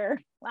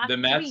wire the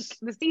Mets, week,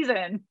 the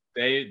season.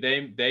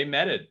 They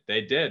met it.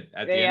 They did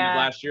at the end of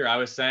last year. I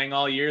was saying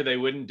all year they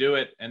wouldn't do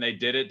it, and they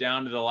did it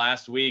down to the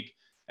last week,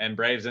 and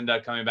Braves end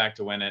up coming back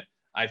to win it.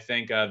 I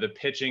think the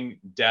pitching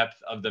depth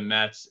of the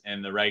Mets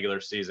in the regular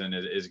season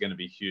is going to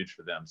be huge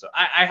for them. So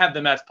I have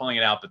the Mets pulling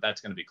it out, but that's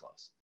going to be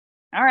close.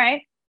 All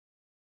right.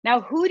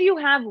 Now, who do you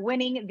have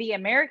winning the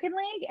American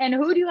League, and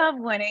who do you have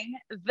winning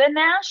the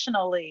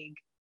National League?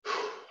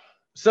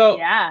 So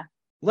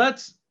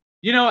let's,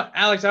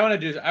 Alex, I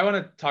want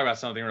to talk about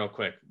something real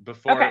quick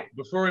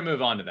before we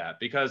move on to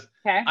that, because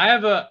I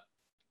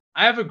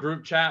have a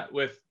group chat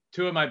with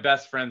 2 of my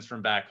best friends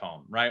from back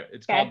home, right?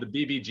 It's called the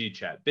BBG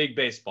chat, Big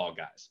Baseball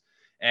Guys.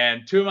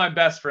 And 2 of my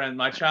best friends,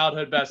 my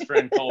childhood best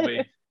friend,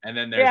 Colby, and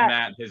then there's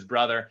Matt, his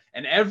brother.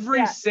 And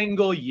every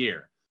single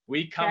year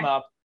we come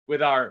up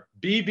with our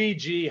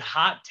BBG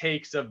hot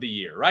takes of the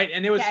year, right?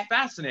 And it was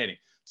fascinating.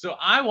 So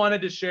I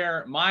wanted to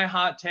share my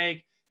hot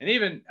take, and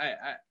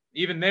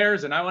even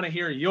theirs, and I want to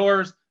hear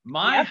yours.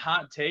 My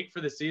hot take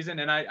for the season,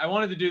 and I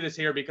wanted to do this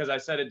here because I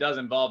said it does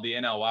involve the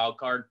NL wild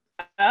card.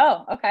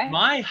 Oh, okay.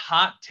 My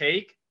hot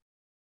take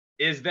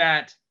is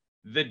that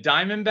the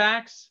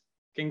Diamondbacks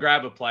can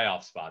grab a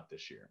playoff spot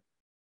this year.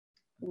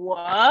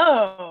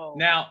 Whoa.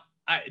 Now,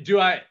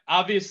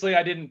 obviously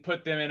I didn't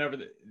put them in over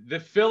the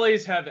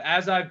Phillies have,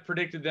 as I've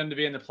predicted them to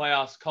be in the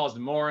playoffs, caused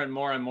more and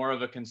more and more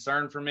of a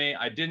concern for me.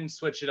 I didn't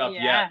switch it up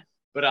yet,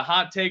 but a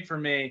hot take for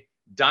me,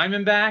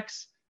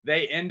 Diamondbacks,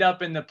 they end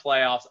up in the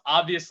playoffs.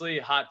 Obviously,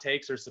 hot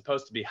takes are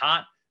supposed to be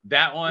hot.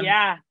 That one,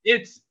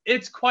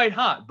 it's quite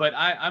hot, but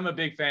I'm a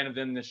big fan of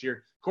them this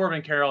year.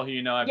 Corbin Carroll,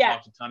 who I've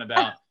talked a ton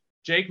about.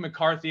 Jake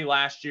McCarthy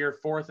last year,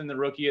 4th in the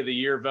Rookie of the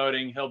Year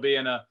voting. He'll be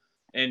in a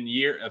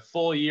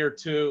full year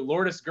 2.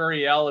 Lourdes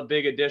Gurriel, a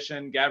big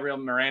addition. Gabriel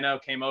Moreno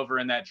came over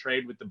in that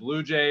trade with the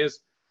Blue Jays.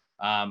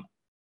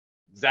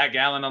 Zach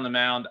Gallen on the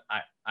mound.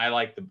 I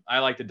like the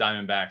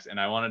Diamondbacks, and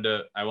I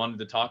wanted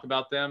to talk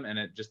about them, and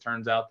it just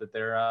turns out that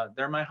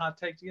they're my hot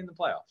take to get in the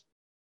playoffs.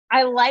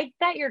 I like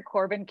that your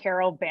Corbin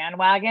Carroll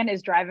bandwagon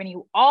is driving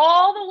you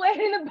all the way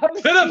to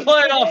the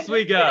playoffs.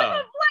 We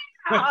go.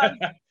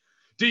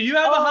 Do you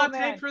have a hot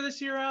man. take for this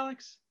year,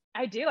 Alex?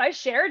 I do. I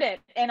shared it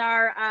in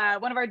our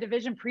one of our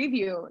division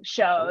preview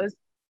shows.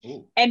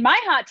 Ooh. And my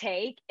hot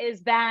take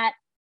is that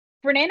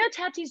Fernando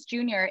Tatis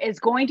Jr. is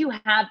going to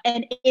have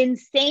an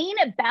insane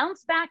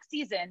bounce back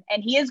season,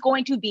 and he is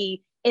going to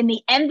be in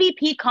the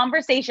MVP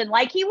conversation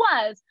like he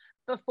was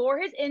before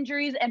his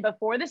injuries and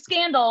before the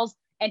scandals,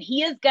 and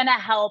he is going to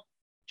help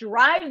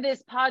drive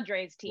this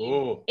Padres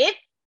team, if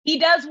he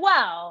does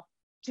well,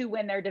 to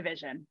win their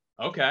division.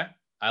 Okay.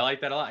 I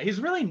like that a lot. He's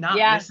really not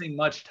missing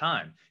much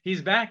time.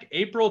 He's back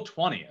April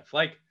 20th.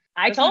 Like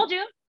I told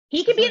you,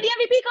 he can be in the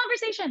MVP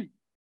conversation.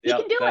 He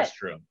can do it. That's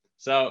true.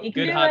 So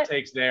good hot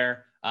takes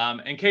there.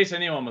 In case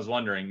anyone was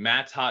wondering,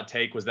 Matt's hot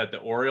take was that the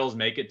Orioles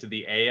make it to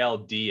the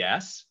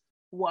ALDS.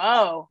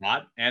 Whoa.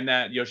 And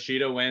that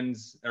Yoshida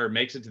wins or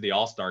makes it to the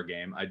All-Star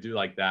game. I do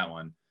like that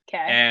one. Okay.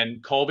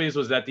 And Colby's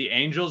was that the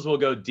Angels will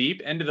go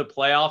deep into the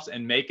playoffs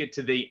and make it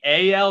to the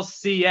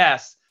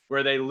ALCS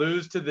where they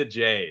lose to the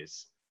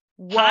Jays.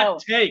 Whoa. Hot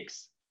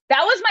takes.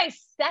 That was my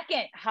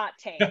second hot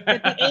take,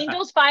 that the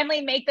Angels finally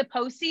make the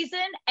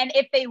postseason. And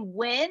if they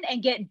win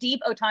and get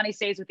deep, Ohtani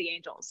stays with the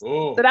Angels.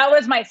 Ooh. So that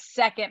was my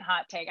second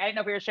hot take. I didn't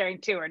know if we were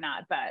sharing two or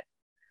not, but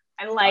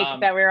I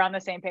like that we were on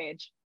the same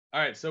page. All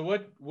right. So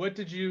what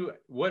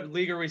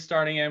league are we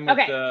starting in with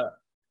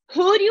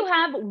Who do you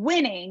have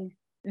winning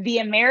the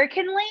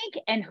American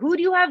League and who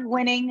do you have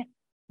winning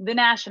the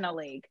National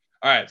League?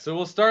 All right. So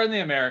we'll start in the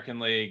American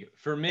League.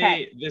 For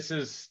me, this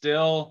is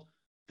still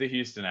the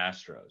Houston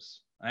Astros.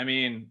 I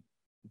mean,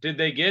 did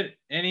they get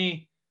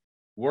any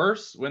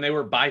worse when they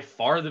were by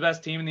far the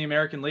best team in the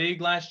American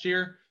League last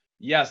year?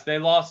 Yes, they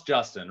lost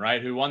Justin,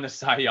 right, who won the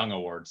Cy Young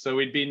Award. So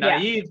we'd be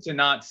naive to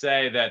not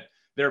say that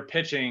their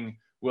pitching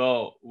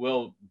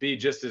will be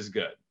just as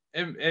good.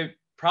 It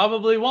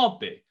probably won't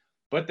be.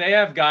 But they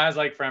have guys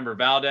like Framber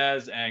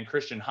Valdez and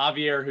Christian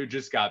Javier who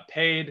just got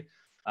paid,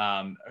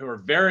 who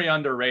are very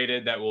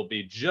underrated, that will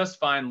be just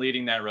fine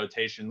leading that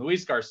rotation.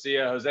 Luis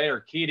Garcia, Jose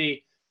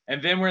Urquidy. And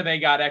then where they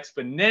got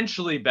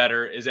exponentially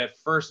better is at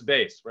first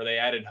base, where they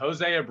added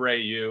Jose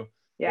Abreu,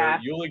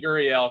 Yuli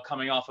Gurriel,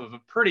 coming off of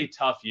a pretty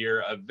tough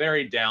year, a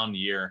very down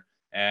year,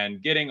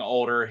 and getting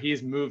older.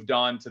 He's moved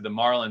on to the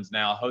Marlins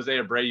now. Jose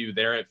Abreu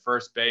there at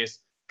first base,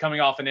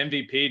 coming off an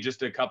MVP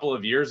just a couple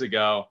of years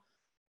ago.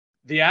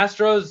 The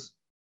Astros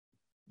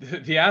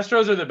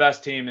are the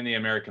best team in the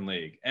American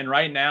League. And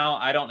right now,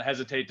 I don't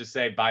hesitate to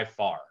say by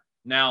far.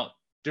 Now,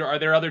 are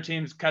there other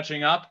teams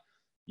catching up?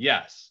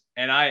 Yes.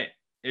 And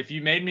if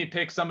you made me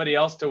pick somebody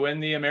else to win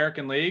the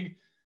American League,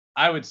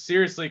 I would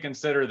seriously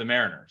consider the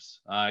Mariners,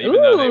 even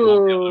though they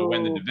won't be able to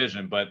win the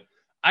division. But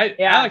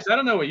Alex, I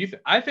don't know what you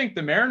think. I think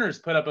the Mariners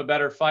put up a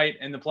better fight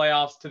in the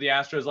playoffs to the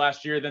Astros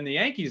last year than the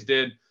Yankees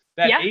did.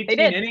 That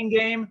 18-inning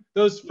game,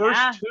 those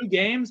first two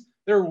games,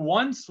 they're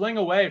one swing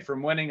away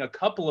from winning a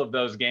couple of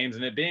those games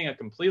and it being a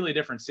completely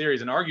different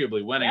series and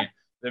arguably winning it.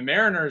 The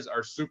Mariners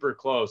are super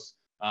close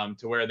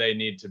to where they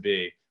need to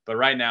be. But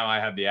right now, I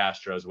have the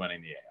Astros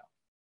winning the AL.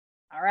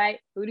 All right.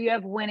 Who do you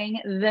have winning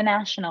the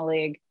National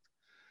League?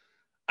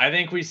 I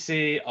think we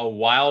see a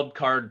wild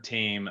card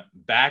team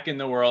back in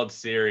the World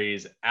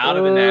Series out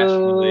of the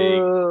National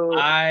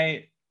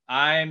League.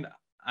 I'm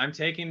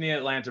taking the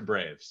Atlanta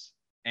Braves.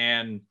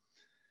 And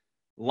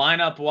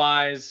lineup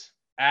wise,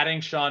 adding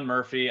Sean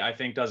Murphy, I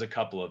think does a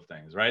couple of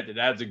things, right? It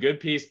adds a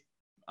good piece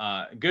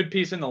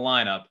in the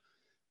lineup.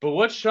 But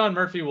what Sean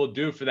Murphy will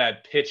do for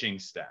that pitching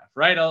staff,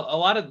 right? A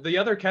lot of the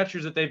other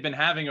catchers that they've been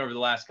having over the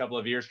last couple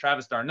of years,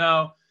 Travis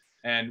d'Arnaud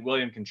and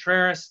William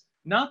Contreras,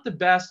 not the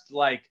best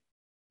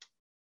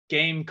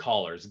game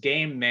callers,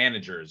 game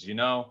managers,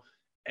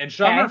 and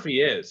Sean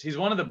Murphy is. He's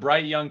one of the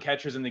bright young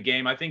catchers in the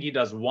game. I think he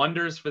does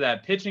wonders for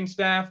that pitching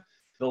staff.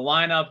 The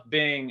lineup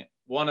being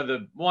one of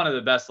the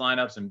best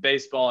lineups in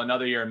baseball.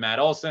 Another year, Matt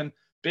Olson.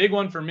 Big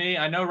one for me.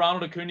 I know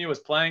Ronald Acuna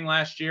was playing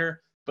last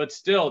year, but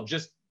still,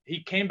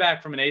 he came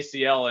back from an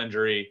ACL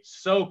injury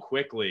so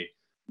quickly.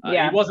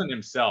 He wasn't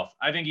himself.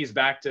 I think he's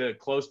back to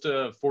close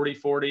to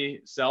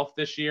 40-40 self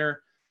this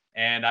year.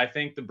 And I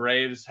think the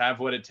Braves have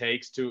what it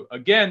takes to,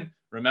 again,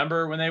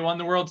 remember when they won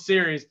the World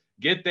Series,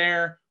 get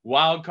their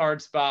wild card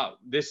spot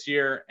this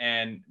year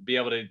and be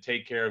able to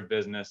take care of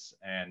business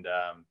and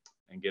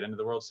get into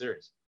the World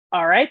Series.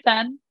 All right,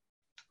 then.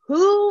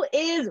 Who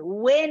is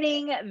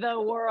winning the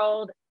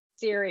World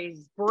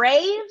Series?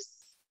 Braves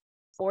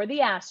or the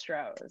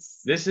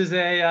Astros? This is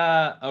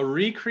a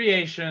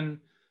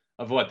recreation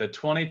of the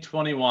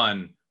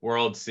 2021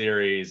 World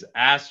Series,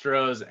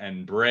 Astros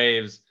and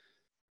Braves.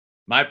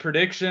 My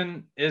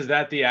prediction is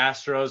that the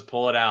Astros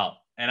pull it out.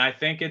 And I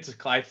think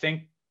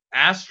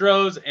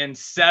Astros in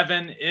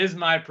 7 is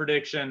my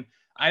prediction.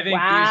 I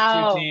think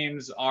these two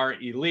teams are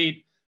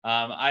elite.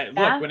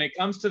 Look, when it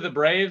comes to the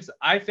Braves,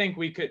 I think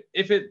we could,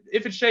 if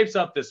it shapes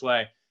up this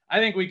way, I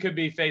think we could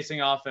be facing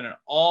off in an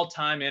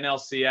all-time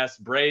NLCS.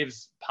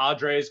 Braves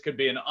Padres could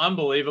be an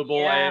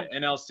unbelievable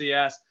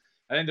NLCS.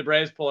 I think the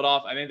Braves pull it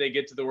off. I think they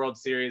get to the World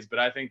Series, but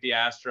I think the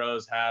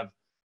Astros have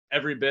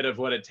every bit of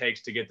what it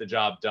takes to get the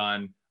job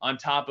done, on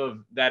top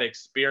of that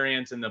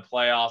experience in the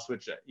playoffs,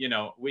 which,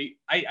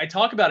 I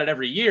talk about it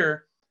every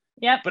year.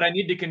 Yep. But I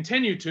need to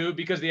continue to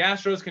because the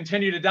Astros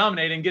continue to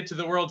dominate and get to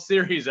the World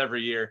Series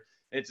every year.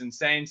 It's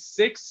insane.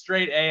 6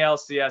 straight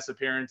ALCS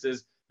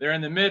appearances. They're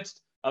in the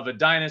midst of a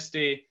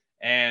dynasty,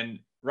 and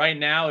right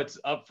now it's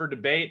up for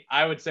debate.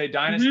 I would say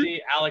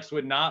dynasty. Alex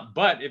would not,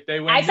 but if they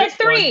win, I said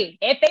 3.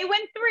 If they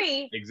win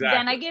 3, exactly,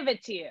 then I give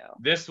it to you.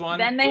 This one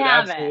then they would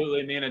have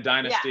absolutely mean a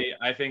dynasty. Yeah.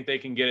 I think they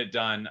can get it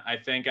done. I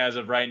think as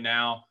of right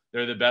now,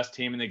 they're the best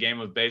team in the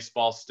game of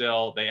baseball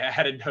still. They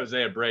added Jose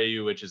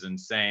Abreu, which is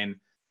insane.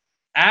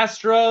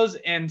 Astros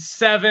in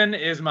 7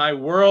 is my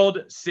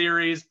World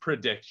Series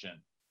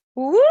prediction.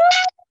 Woo!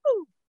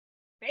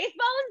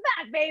 Baseball is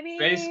back, baby.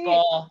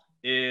 Baseball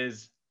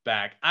is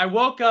back. I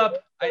woke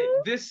up.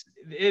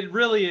 It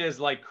really is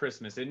like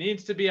Christmas. It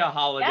needs to be a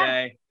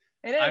holiday.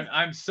 Yeah, it is.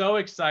 I'm so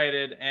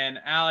excited. And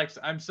Alex,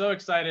 I'm so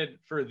excited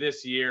for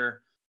this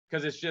year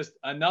because it's just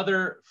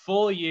another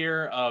full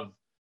year of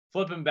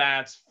Flippin'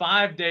 Bats,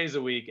 5 days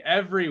a week,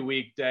 every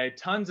weekday,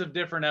 tons of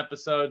different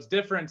episodes,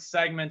 different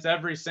segments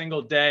every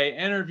single day,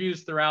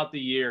 interviews throughout the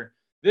year.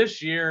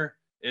 This year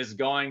is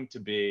going to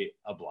be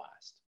a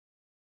blast.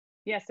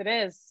 Yes, it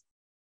is.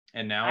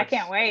 And now I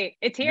can't wait.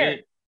 It's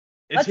here.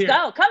 Let's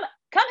go. Come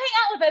hang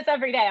out with us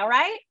every day, all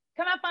right?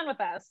 Come have fun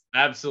with us.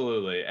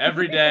 Absolutely.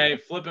 Every day,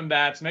 Flippin'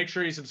 Bats. Make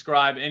sure you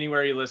subscribe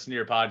anywhere you listen to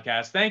your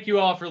podcast. Thank you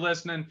all for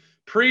listening.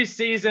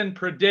 Preseason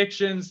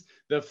predictions,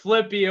 the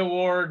Flippy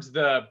Awards,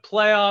 the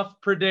playoff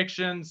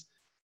predictions,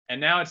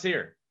 and now it's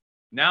here.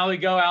 Now we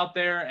go out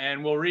there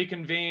and we'll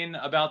reconvene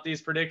about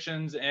these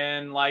predictions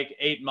in like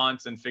 8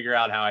 months and figure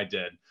out how I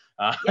did.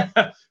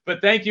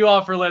 But thank you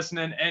all for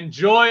listening.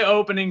 Enjoy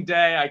opening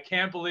day. I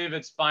can't believe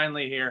it's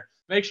finally here.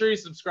 Make sure you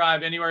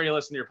subscribe anywhere you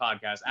listen to your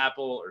podcast,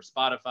 Apple or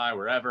Spotify,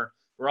 wherever.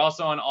 We're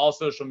also on all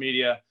social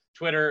media,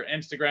 Twitter,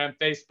 Instagram,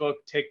 Facebook,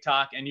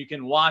 TikTok, and you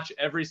can watch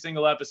every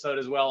single episode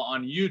as well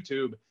on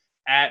YouTube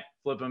at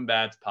Flippin'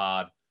 Bats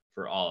Pod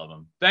for all of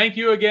them. Thank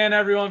you again,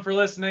 everyone, for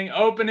listening.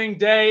 Opening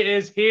day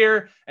is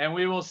here, and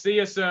we will see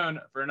you soon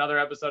for another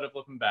episode of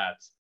Flippin'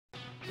 Bats.